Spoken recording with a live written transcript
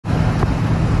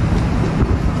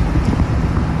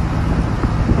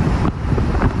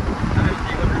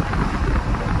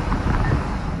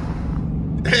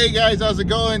Hey guys, how's it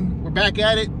going? We're back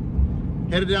at it.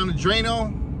 Headed down to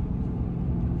Drano.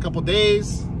 A couple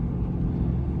days.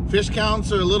 Fish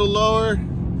counts are a little lower,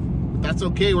 but that's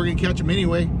okay. We're gonna catch them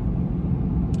anyway.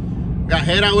 Got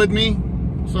Hera with me.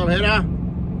 What's up, Hera?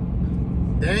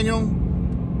 Daniel.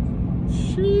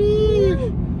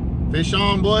 Sheesh. Fish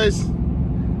on, boys.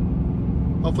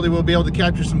 Hopefully we'll be able to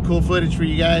capture some cool footage for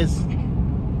you guys.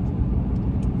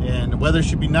 And the weather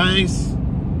should be nice.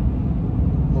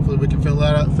 Hopefully we can fill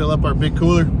up our big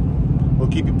cooler. We'll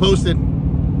keep you posted.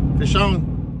 Fish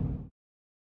on.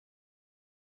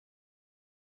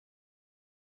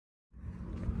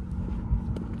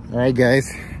 All right,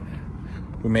 guys,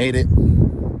 we made it.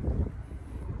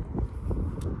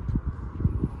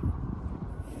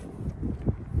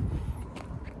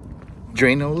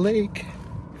 Drano Lake.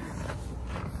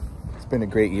 It's been a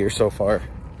great year so far.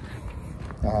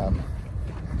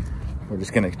 We're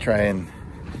just gonna try and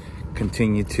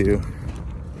continue to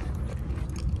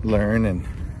learn and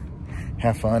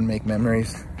have fun, make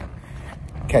memories.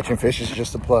 Catching fish is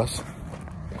just a plus,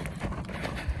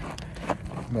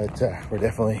 but we're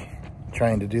definitely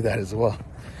trying to do that as well.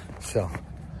 So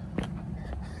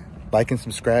like and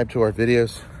subscribe to our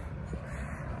videos.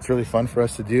 It's really fun for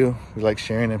us to do. We like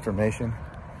sharing information.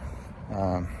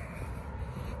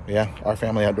 Yeah, Our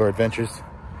Family Outdoor Adventures.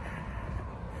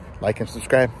 Like and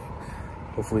subscribe.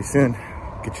 Hopefully soon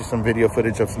get you some video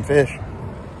footage of some fish.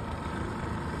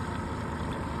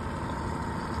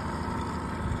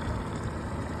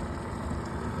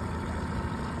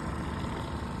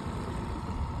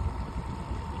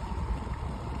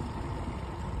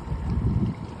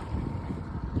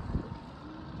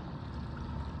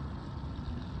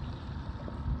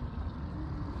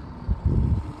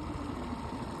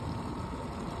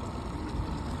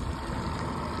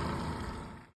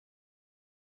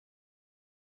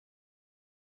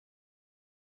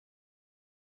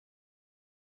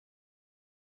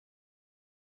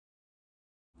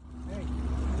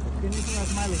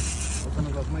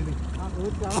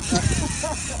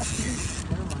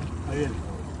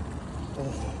 Oh,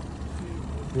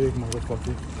 big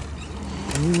motherfucker.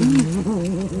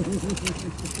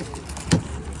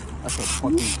 That's a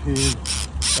fucking pig.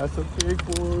 That's a pig,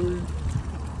 boy.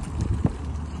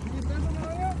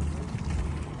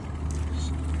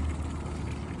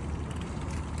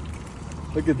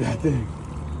 Look at that thing.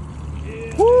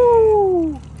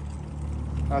 Woo!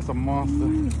 That's a monster.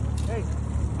 Hey.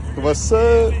 What's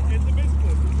up?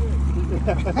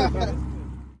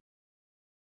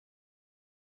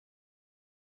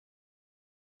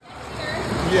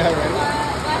 Yeah, right.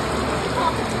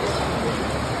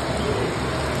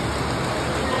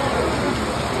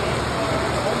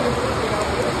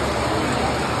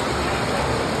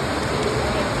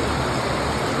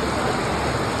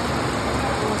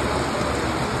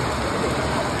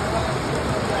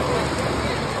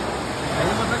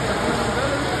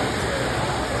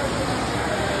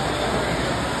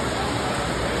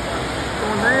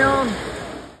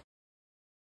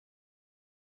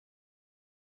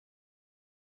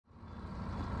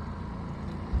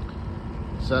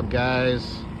 What's up,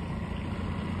 guys?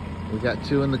 We got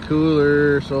 2 in the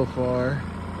cooler so far.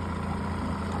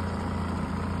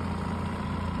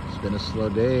 It's been a slow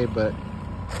day, but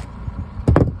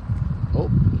oh,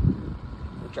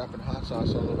 we're dropping hot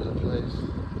sauce all over the place.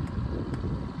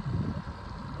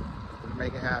 We're gonna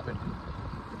make it happen.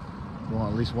 We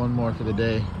want at least 1 more for the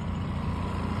day.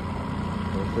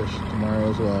 We'll fish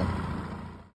tomorrow as well.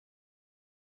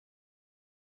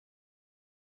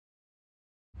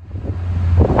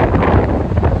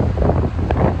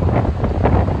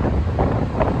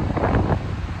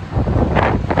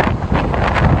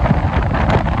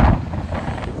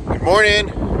 Morning,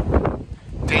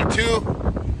 day 2.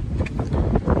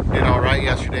 Did all right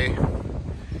yesterday.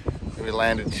 We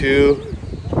landed two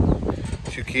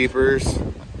keepers,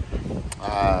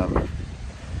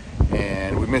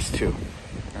 and we missed 2.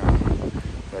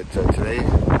 But today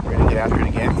we're gonna get after it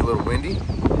again. It's a little windy,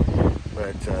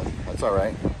 but that's all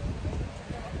right.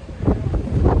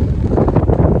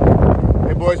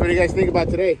 Hey boys, what do you guys think about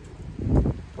today?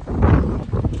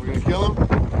 We're gonna kill him.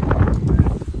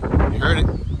 You heard it.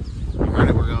 We're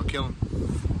gonna kill him.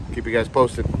 Keep you guys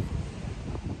posted.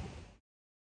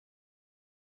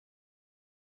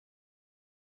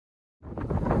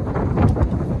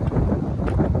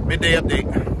 Midday update.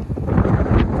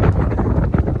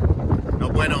 No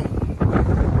bueno.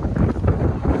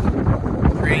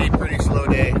 Pretty slow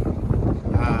day.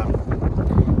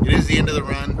 It is the end of the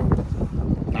run.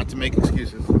 Not to make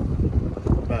excuses,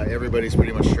 but everybody's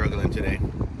pretty much struggling today.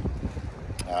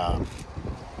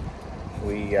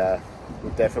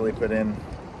 We've definitely put in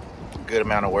a good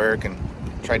amount of work, and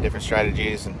tried different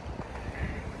strategies and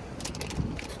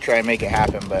to try and make it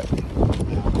happen, but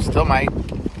still might.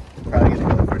 Probably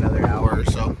gonna go for another hour or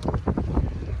so,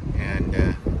 and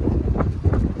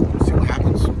see what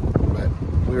happens. But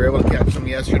we were able to catch some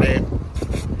yesterday,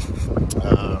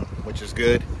 which is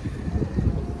good.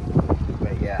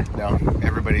 But yeah, no,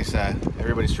 everybody's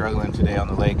struggling today on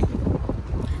the lake.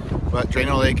 But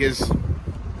Drano Lake is a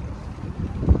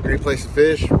great place to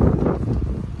fish.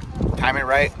 Time it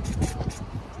right,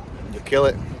 you'll kill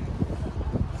it.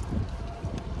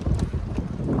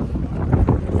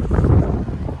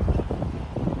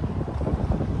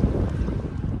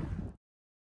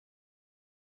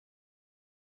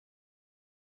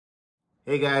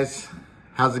 Hey guys,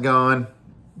 how's it going?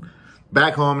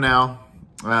 Back home now.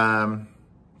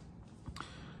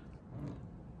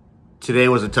 Today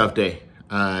was a tough day.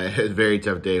 A very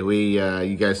tough day.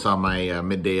 You guys saw my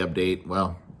midday update.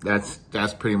 Well, that's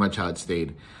pretty much how it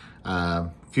stayed.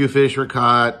 Few fish were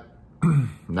caught,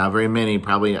 not very many.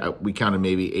 Probably we counted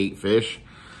maybe 8 fish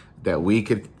that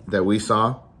we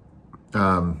saw.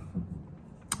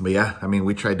 But yeah, I mean,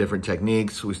 we tried different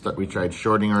techniques. We tried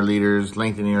shorting our leaders,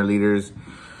 lengthening our leaders.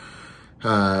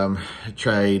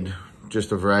 Tried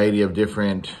just a variety of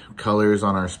different colors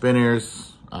on our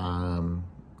spinners,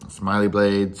 smiley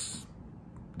blades,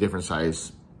 different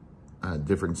size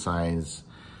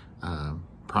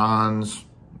prawns.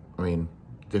 I mean,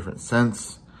 different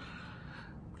scents.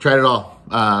 Tried it all.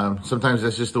 Sometimes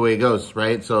that's just the way it goes,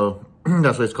 right? So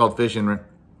that's why it's called fishing.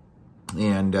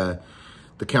 And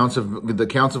the counts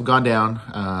have gone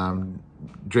down.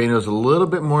 Drano's a little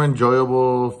bit more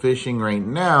enjoyable fishing right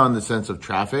now in the sense of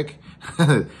traffic.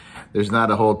 There's not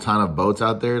a whole ton of boats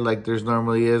out there like there's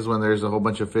normally is when there's a whole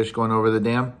bunch of fish going over the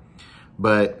dam.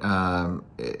 But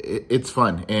it's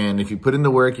fun. And if you put in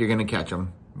the work, you're going to catch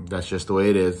them. That's just the way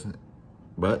it is.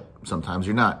 But sometimes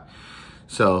you're not.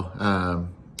 So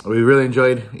we really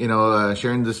enjoyed,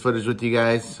 sharing this footage with you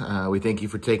guys. We thank you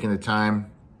for taking the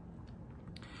time.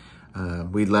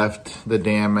 We left the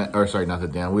dam, or sorry, not the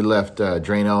dam. We left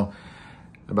Drano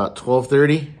about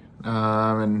 12:30,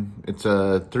 and it's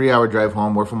a 3-hour drive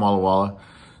home. We're from Walla Walla,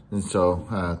 and so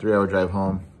 3-hour drive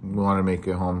home. We want to make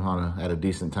it home at a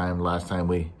decent time. The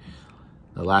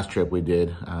last trip we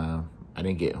did, I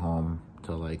didn't get home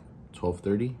till like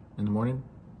 12:30 in the morning.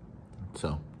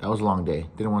 So that was a long day.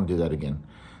 Didn't want to do that again,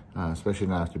 especially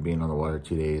not after being on the water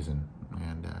 2 days and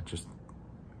just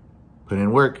put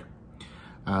in work.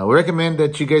 We recommend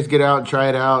that you guys get out and try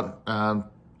it out.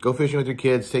 Go fishing with your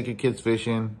kids. Take your kids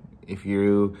fishing. If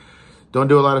you don't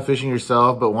do a lot of fishing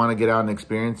yourself but want to get out and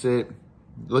experience it,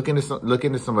 look into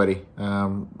somebody.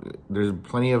 There's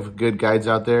plenty of good guides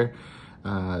out there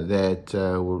that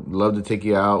would love to take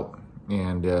you out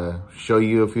and show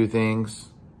you a few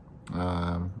things,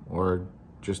 or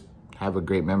just have a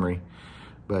great memory.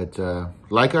 But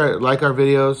like our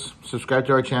videos, subscribe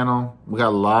to our channel. We got a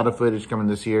lot of footage coming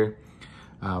this year.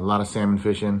 A lot of salmon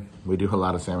fishing. We do a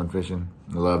lot of salmon fishing.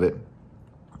 I love it.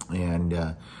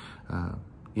 And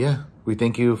yeah, we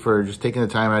thank you for just taking the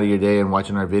time out of your day and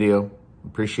watching our video.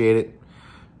 Appreciate it.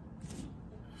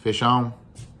 Fish on.